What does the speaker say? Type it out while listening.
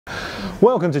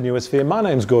Welcome to Newosphere. My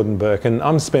name's Gordon Burke and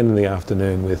I'm spending the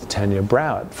afternoon with Tania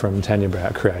Browitt from Tania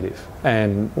Browitt Creative,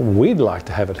 and we'd like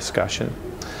to have a discussion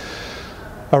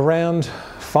around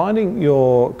finding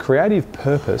your creative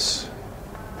purpose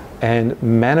and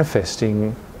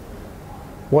manifesting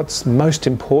what's most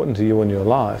important to you in your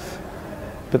life,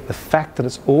 but the fact that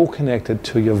it's all connected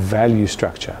to your value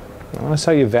structure. When I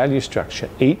say your value structure,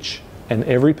 each and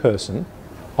every person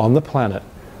on the planet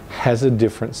has a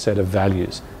different set of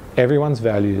values. Everyone's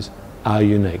values are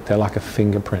unique. They're like a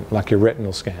fingerprint, like your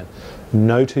retinal scan.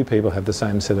 No two people have the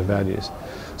same set of values.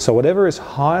 So whatever is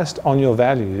highest on your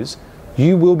values,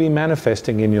 you will be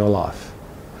manifesting in your life.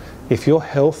 If your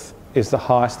health is the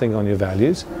highest thing on your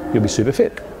values, you'll be super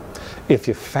fit. If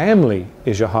your family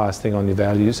is your highest thing on your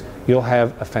values, you'll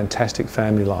have a fantastic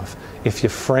family life. If your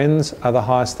friends are the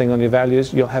highest thing on your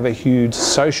values, you'll have a huge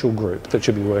social group that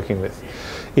you'll be working with.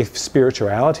 If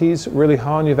spirituality is really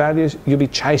high on your values, you'll be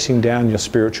chasing down your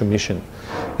spiritual mission.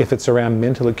 If it's around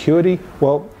mental acuity,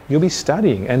 well, you'll be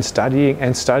studying and studying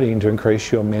and studying to increase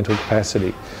your mental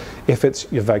capacity. If it's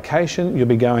your vocation, you'll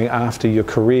be going after your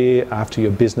career, after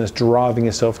your business, driving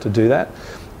yourself to do that.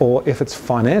 Or if it's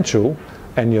financial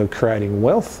and you're creating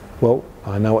wealth, well,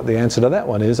 I know what the answer to that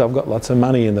one is. I've got lots of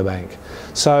money in the bank.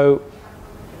 So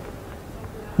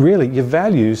really, your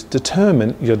values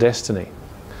determine your destiny.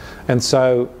 And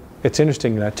so it's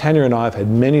interesting, Tania and I have had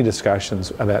many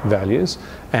discussions about values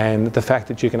and the fact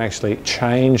that you can actually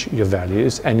change your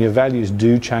values, and your values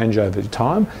do change over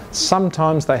time.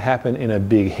 Sometimes they happen in a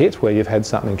big hit where you've had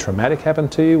something traumatic happen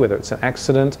to you, whether it's an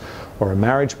accident or a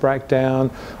marriage breakdown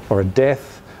or a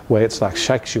death, where it's like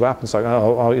shakes you up and it's like,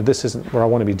 oh, this isn't what I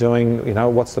want to be doing,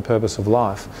 what's the purpose of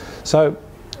life? So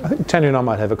I think Tania and I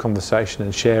might have a conversation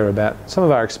and share about some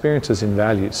of our experiences in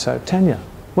values. So Tania,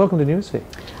 welcome to Newosphere.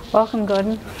 Welcome,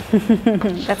 Gordon.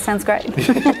 That sounds great.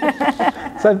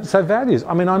 So values,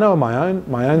 I mean, I know in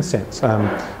my own sense,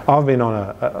 I've been on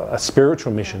a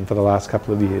spiritual mission for the last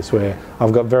couple of years where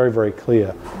I've got very, very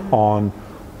clear on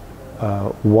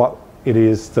what it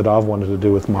is that I've wanted to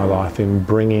do with my life in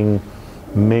bringing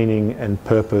meaning and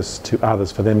purpose to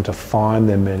others, for them to find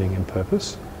their meaning and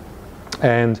purpose.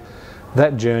 And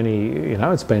that journey,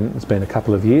 it's been a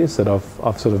couple of years that I've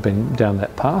sort of been down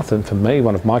that path. And for me,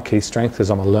 one of my key strengths is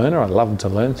I'm a learner. I love to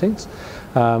learn things.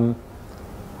 And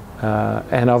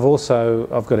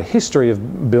I've got a history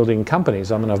of building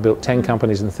companies. I mean, I've built 10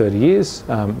 companies in 30 years,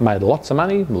 made lots of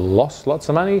money, lost lots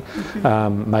of money,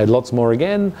 made lots more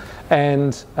again,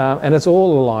 and it's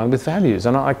all aligned with values.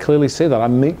 And I clearly see that. I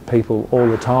meet people all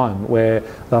the time where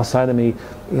they'll say to me,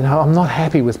 I'm not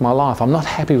happy with my life. I'm not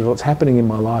happy with what's happening in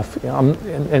my life. I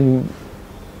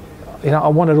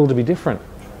want it all to be different.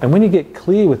 And when you get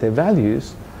clear with their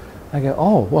values, they go,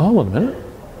 oh, well, hold on a minute.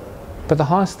 But the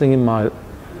highest thing in my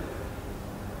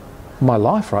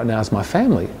life right now is my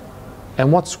family.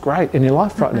 And what's great in your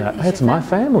life right now? It's my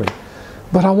family.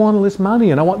 But I want all this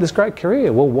money and I want this great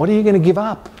career. Well, what are you going to give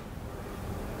up?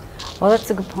 Well, that's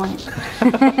a good point.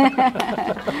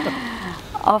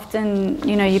 Often,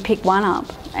 you pick one up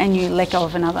and you let go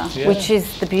of another, which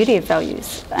is the beauty of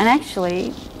values. And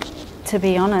actually, to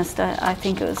be honest, I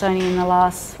think it was only in the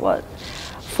last, 4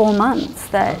 months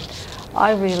that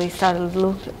I really started to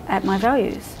look at my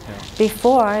values.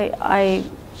 Before, I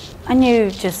knew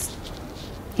just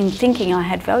in thinking I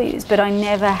had values, but I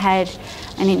never had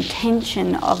an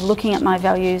intention of looking at my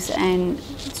values and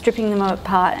stripping them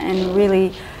apart and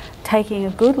really taking a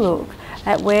good look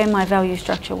at where my value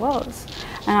structure was.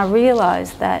 And I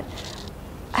realised that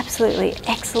absolutely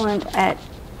excellent at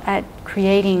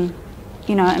creating,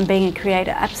 and being a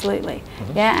creator, absolutely.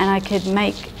 Yeah, and I could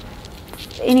make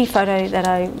any photo that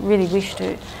I really wished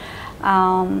to.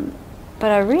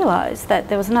 But I realised that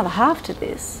there was another half to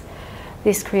this.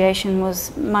 This creation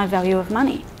was my value of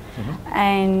money,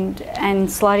 and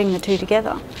sliding the two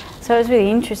together. So it was really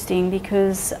interesting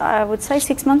because I would say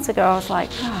 6 months ago I was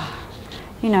like,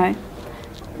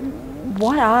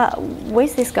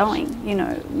 where's this going?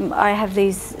 I have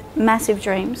these massive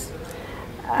dreams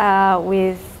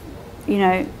with,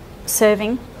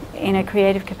 serving in a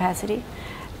creative capacity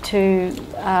to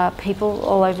people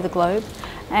all over the globe,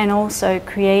 and also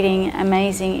creating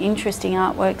amazing, interesting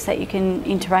artworks that you can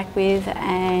interact with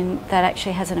and that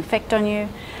actually has an effect on you,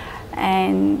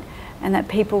 and that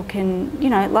people can,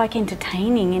 like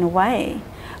entertaining in a way,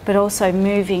 but also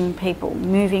moving people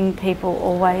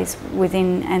always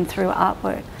within and through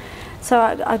artwork. So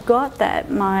I got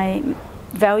that my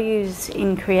values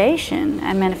in creation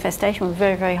and manifestation were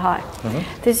very, very high.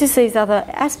 There's just these other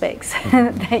aspects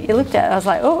that you looked at. I was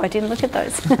like, oh, I didn't look at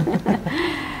those.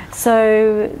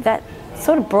 So that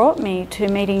sort of brought me to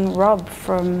meeting Rob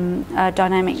from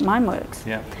Dynamic Mindworks.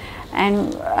 Yeah.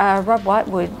 And Rob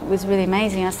Whitewood was really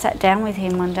amazing. I sat down with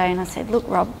him one day and I said, look,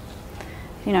 Rob,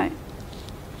 you know,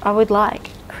 I would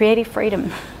like creative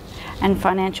freedom and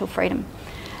financial freedom.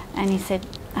 And he said,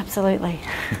 absolutely.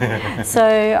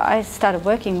 So I started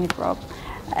working with Rob,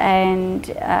 and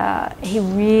he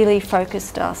really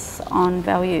focused us on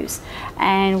values.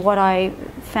 And what I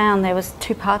found, there was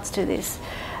two parts to this.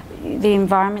 The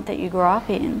environment that you grew up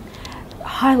in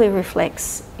highly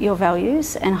reflects your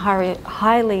values, and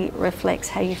highly reflects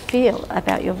how you feel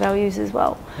about your values as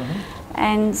well. Mm-hmm.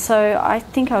 And so I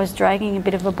think I was dragging a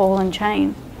bit of a ball and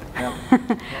chain. Yep.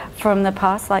 From the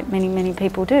past, like many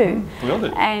people do. We all do.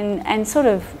 And sort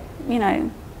of, you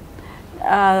know,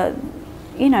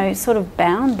 sort of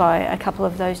bound by a couple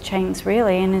of those chains,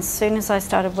 really. And as soon as I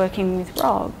started working with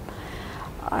Rob,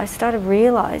 I started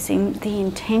realising the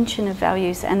intention of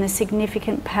values and the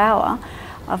significant power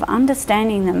of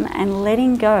understanding them and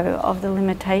letting go of the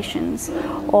limitations,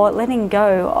 or letting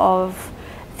go of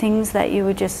things that you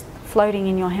were just floating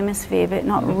in your hemisphere, but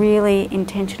not really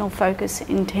intentional focus,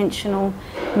 intentional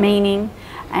meaning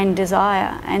and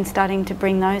desire, and starting to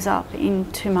bring those up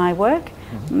into my work,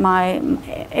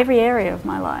 every area of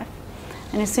my life.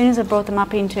 And as soon as I brought them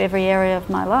up into every area of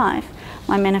my life,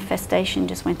 my manifestation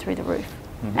just went through the roof,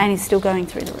 and is still going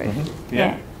through the roof.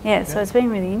 Yeah. So it's been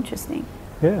really interesting.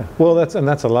 Yeah. Well, that's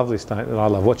a lovely statement. I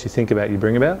love what you think about, you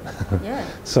bring about. Yeah.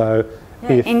 So,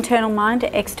 internal mind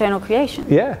to external creation.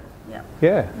 Yeah.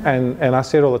 Yeah, and I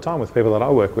see it all the time with people that I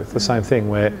work with. The same thing,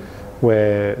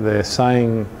 where they're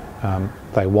saying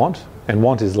they want, and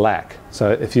want is lack.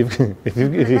 So if you've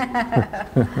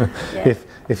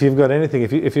got anything,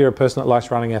 if you're a person that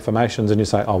likes running affirmations and you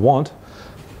say I want,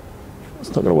 it's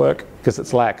not going to work because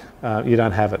it's lack. You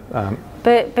don't have it.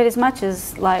 But as much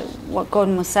as like what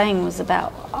Gordon was saying was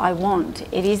about I want,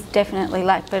 it is definitely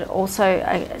lack. But also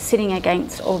sitting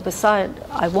against or beside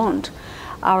I want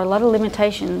are a lot of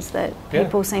limitations that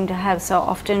people seem to have. So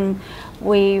often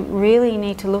we really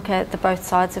need to look at the both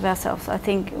sides of ourselves. I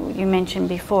think you mentioned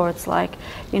before, it's like,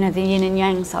 you know, the yin and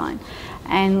yang sign,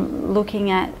 and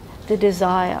looking at the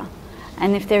desire.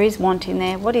 And if there is want in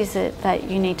there, what is it that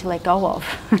you need to let go of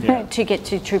to get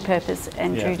to true purpose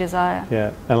and true desire?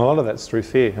 Yeah, and a lot of that's through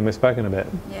fear, and we've spoken about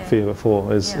fear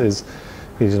before. Is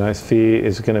you know, fear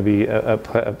is going to be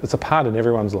it's a part in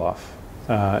everyone's life.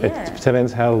 It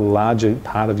depends how large a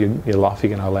part of your life you're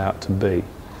going to allow it to be.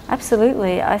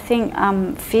 Absolutely. I think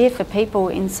fear for people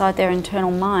inside their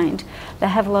internal mind, they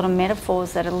have a lot of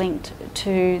metaphors that are linked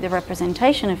to the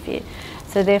representation of fear.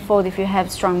 So therefore, if you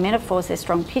have strong metaphors, they're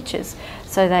strong pictures.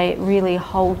 So they really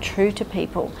hold true to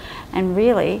people. And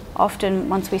really, often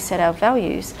once we set our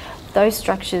values, those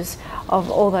structures of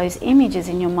all those images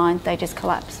in your mind, they just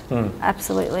collapse.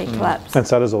 Absolutely collapse. And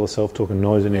so does all the self-talk and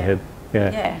noise in your head.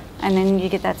 Yeah, and then you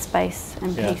get that space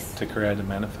and peace. To create and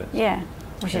manifest. Yeah,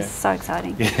 which is so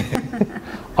exciting.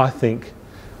 I think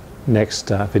next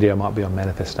video might be on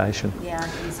manifestation. Yeah, I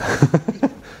think so.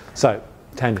 So,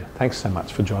 Tania, thanks so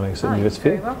much for joining us at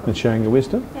Newsphere and sharing your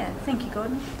wisdom. Yeah, thank you,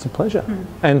 Gordon. It's a pleasure.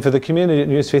 And for the community at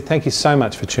Newsphere, thank you so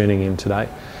much for tuning in today.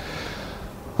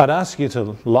 I'd ask you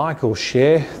to like or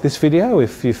share this video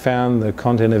if you found the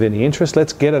content of any interest.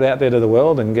 Let's get it out there to the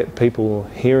world and get people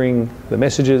hearing the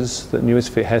messages that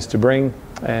Newsphere has to bring.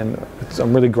 And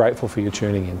I'm really grateful for you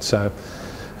tuning in. So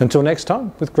until next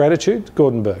time, with gratitude,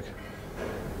 Gordon Burke.